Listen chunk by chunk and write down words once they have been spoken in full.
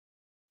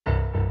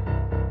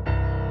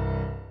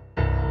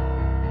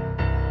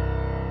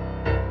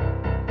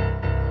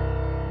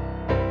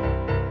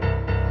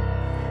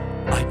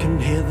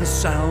hear the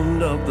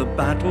sound of the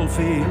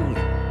battlefield.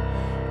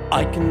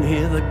 I can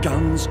hear the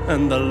guns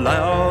and the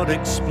loud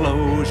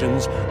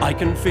explosions. I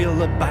can feel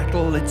the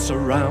battle, it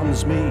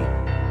surrounds me.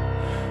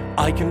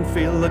 I can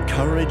feel the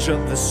courage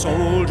of the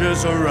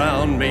soldiers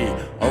around me.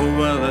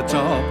 Over the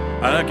top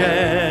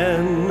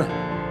again.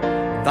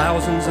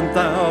 Thousands and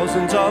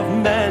thousands of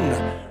men.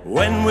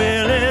 When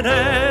will it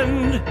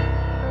end?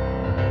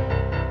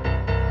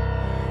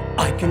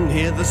 I can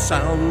hear the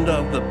sound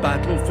of the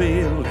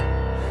battlefield.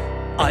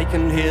 I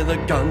can hear the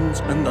guns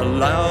and the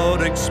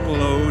loud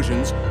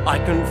explosions. I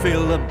can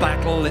feel the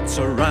battle, it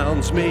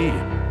surrounds me.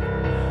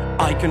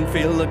 I can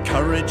feel the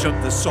courage of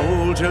the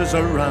soldiers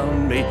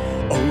around me.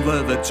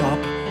 Over the top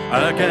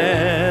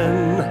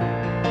again.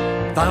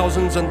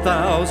 Thousands and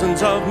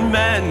thousands of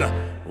men.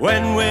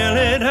 When will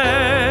it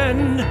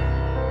end?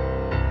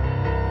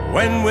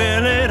 When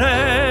will it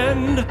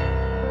end?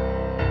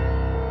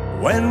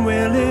 When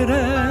will it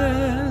end?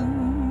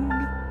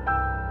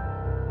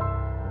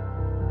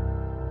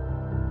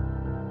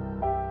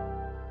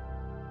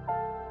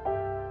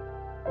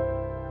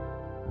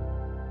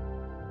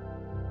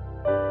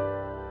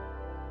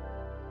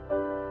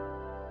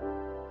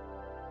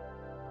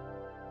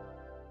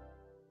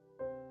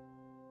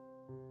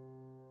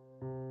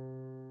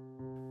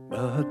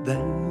 But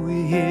then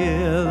we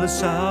hear the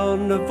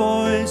sound of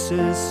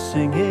voices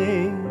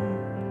singing,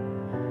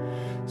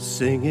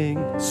 singing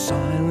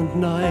Silent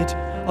Night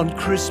on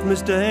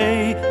Christmas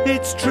Day,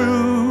 it's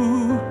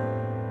true.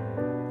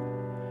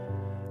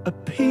 A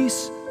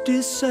peace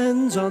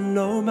descends on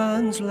no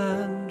man's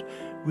land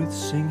with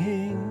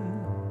singing,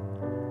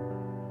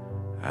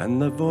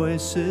 and the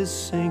voices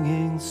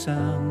singing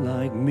sound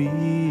like me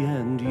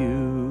and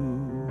you.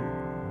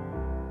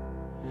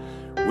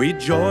 We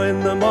join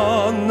them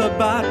on the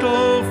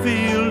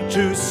battlefield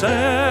to celebrate.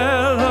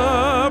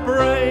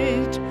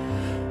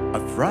 A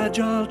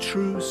fragile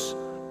truce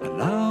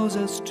allows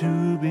us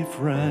to be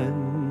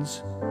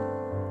friends.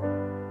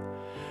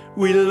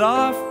 We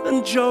laugh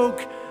and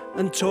joke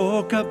and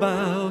talk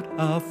about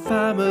our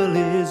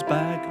families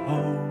back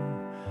home,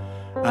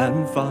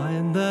 and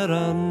find that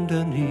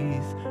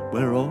underneath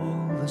we're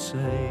all the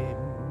same.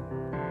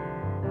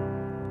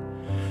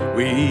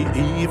 We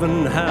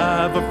even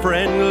have a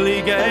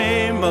friendly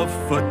game of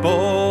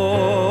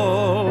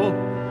football.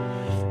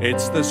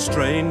 It's the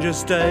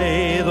strangest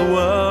day the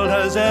world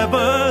has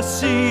ever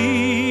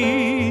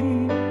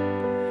seen.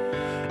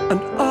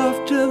 And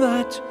after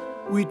that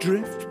we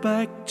drift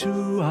back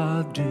to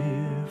our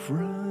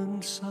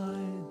different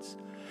sides.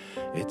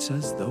 It's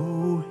as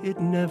though it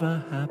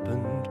never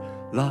happened,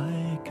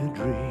 like a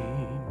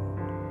dream.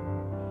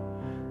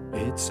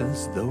 It's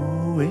as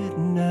though it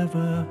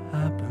never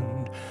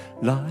happened,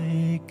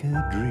 like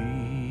a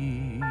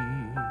dream.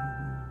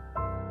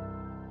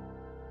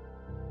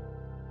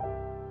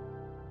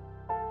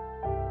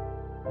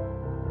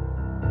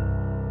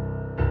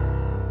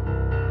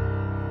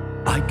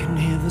 I can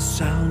hear the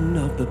sound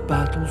of the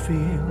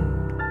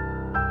battlefield.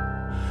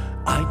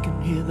 I can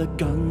hear the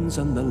guns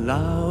and the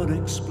loud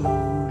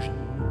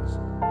explosions.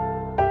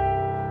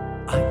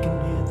 I can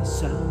hear the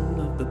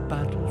sound of the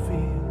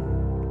battlefield.